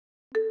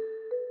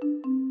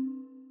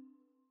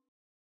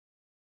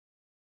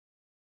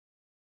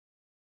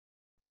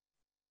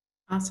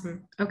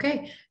Awesome.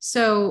 Okay.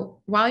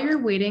 So while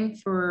you're waiting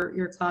for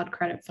your cloud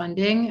credit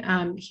funding,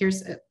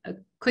 here's a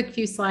quick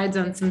few slides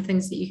on some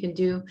things that you can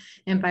do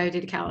in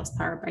BioData Catalyst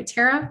powered by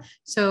Terra.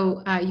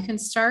 So you can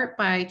start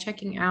by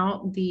checking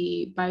out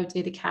the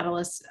BioData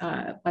Catalyst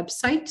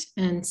website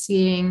and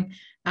seeing,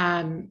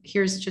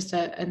 here's just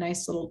a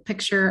nice little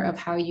picture of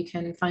how you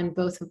can find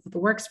both of the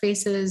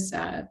workspaces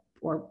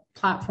or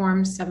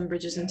platforms, 7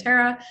 Bridges and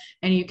Terra,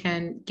 and you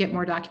can get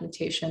more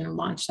documentation and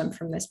launch them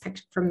from this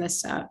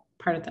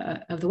part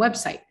of the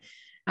website.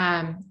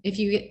 If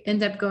you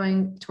end up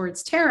going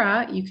towards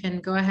Terra, you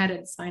can go ahead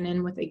and sign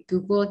in with a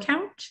Google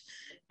account.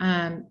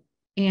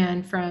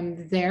 And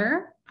from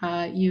there,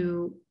 a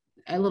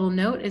little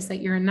note is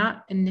that you're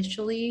not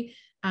initially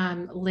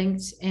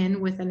linked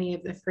in with any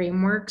of the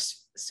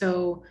frameworks.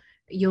 So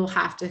you'll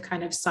have to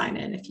kind of sign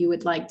in if you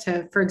would like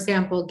to, for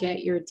example,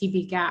 get your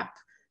dbGaP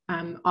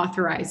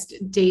authorized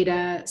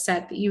data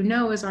set that you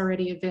know is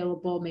already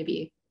available,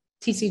 maybe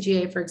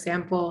TCGA, for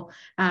example.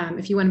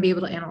 If you want to be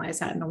able to analyze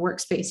that in a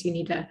workspace, you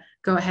need to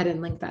go ahead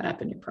and link that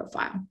up in your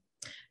profile.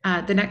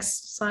 The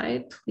next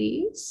slide,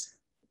 please.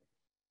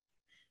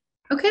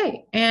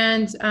 Okay,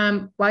 and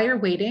while you're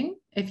waiting,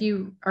 if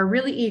you are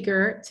really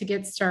eager to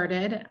get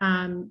started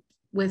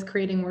with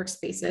creating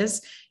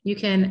workspaces, you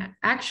can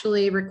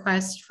actually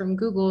request from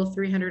Google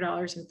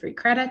 $300 in free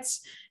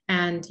credits,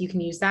 and you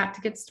can use that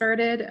to get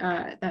started.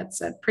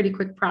 That's a pretty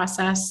quick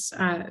process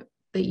that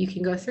you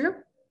can go through.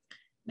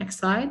 Next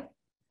slide.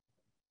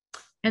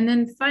 And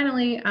then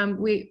finally,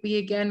 we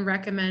again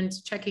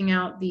recommend checking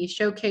out the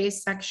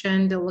showcase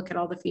section to look at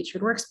all the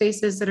featured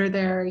workspaces that are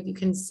there. You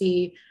can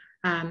see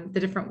the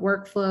different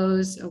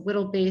workflows,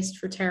 Whittle-based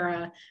for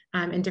Terra,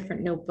 and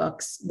different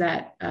notebooks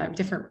that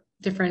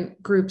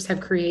different groups have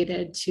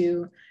created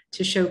to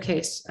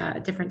showcase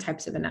different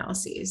types of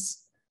analyses.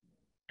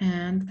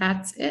 And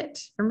that's it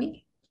for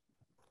me.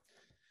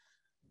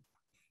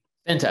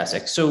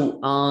 Fantastic. So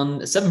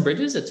on 7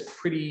 Bridges, it's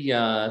pretty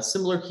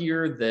similar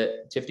here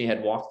that Tiffany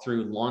had walked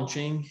through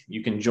launching.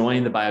 You can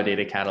join the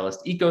BioData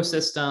Catalyst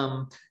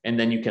ecosystem, and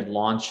then you can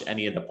launch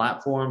any of the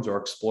platforms or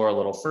explore a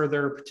little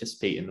further,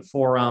 participate in the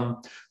forum.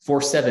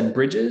 For 7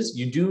 Bridges,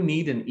 you do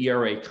need an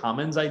ERA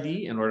Commons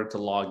ID in order to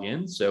log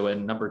in. So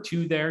in number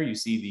 2 there, you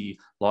see the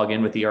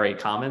login with ERA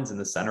Commons in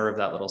the center of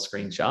that little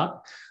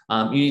screenshot.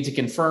 You need to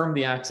confirm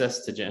the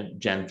access to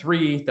Gen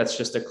 3. That's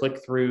just a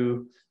click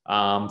through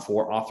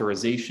for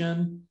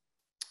authorization.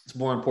 It's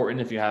more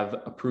important if you have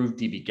approved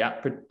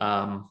dbGaP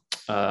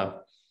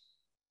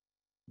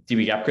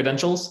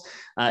credentials,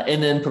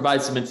 and then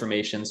provide some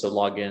information. So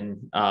log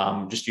in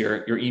just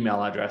your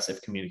email address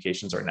if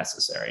communications are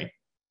necessary.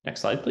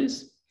 Next slide,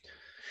 please.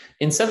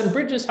 In 7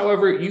 Bridges,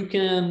 however, you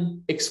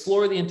can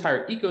explore the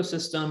entire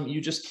ecosystem.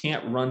 You just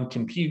can't run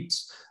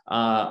computes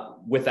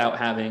without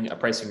having a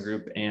pricing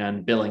group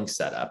and billing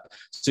set up.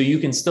 So you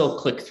can still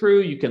click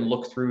through, you can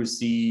look through,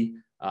 see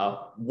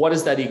what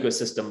does that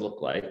ecosystem look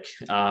like?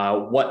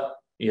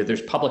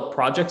 There's public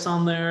projects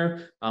on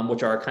there,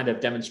 which are kind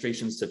of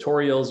demonstrations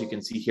tutorials. You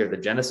can see here the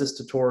Genesis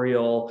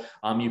tutorial.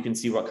 You can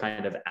see what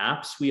kind of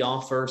apps we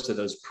offer. So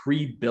those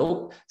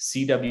pre-built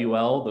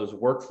CWL, those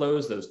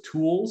workflows, those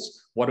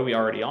tools, what are we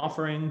already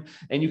offering?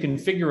 And you can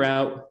figure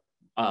out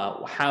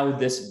how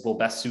this will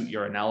best suit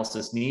your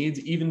analysis needs,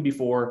 even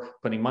before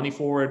putting money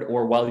forward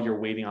or while you're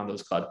waiting on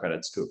those cloud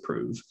credits to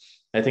approve.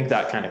 I think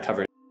that kind of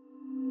covers